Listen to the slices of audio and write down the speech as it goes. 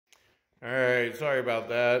All right, sorry about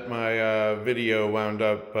that. My video wound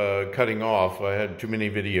up cutting off. I had too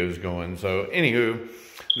many videos going. So, anywho,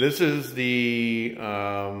 this is the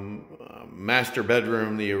master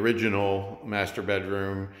bedroom, the original master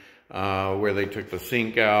bedroom, where they took the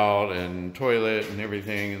sink out and toilet and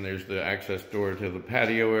everything. And there's the access door to the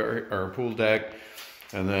patio or pool deck.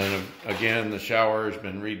 And then again, the shower has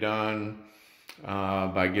been redone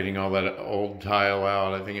by getting all that old tile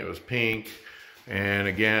out. I think it was pink. And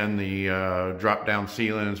again, the drop-down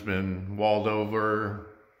ceiling has been walled over,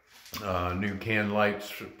 new can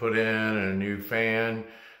lights put in, and a new fan.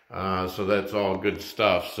 So that's all good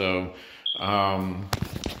stuff. So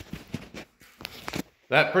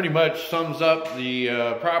that pretty much sums up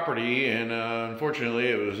the property. And unfortunately,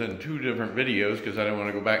 it was in 2 different videos because I didn't want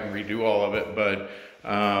to go back and redo all of it. But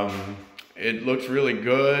it looks really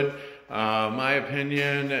good. My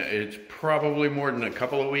opinion, it's probably more than a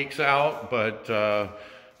couple of weeks out, but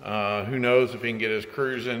who knows if he can get his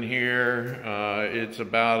crews in here. It's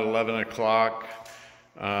about 11 o'clock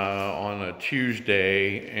on a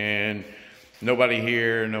Tuesday, and nobody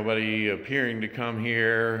here, nobody appearing to come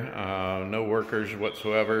here, no workers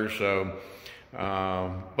whatsoever. So,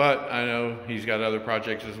 but I know he's got other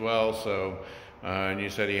projects as well, so, and you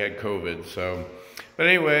said he had COVID, so. But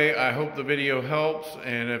anyway, I hope the video helps,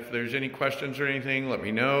 and if there's any questions or anything, let me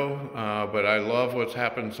know. But I love what's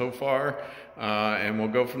happened so far, and we'll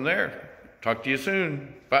go from there. Talk to you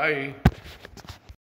soon. Bye.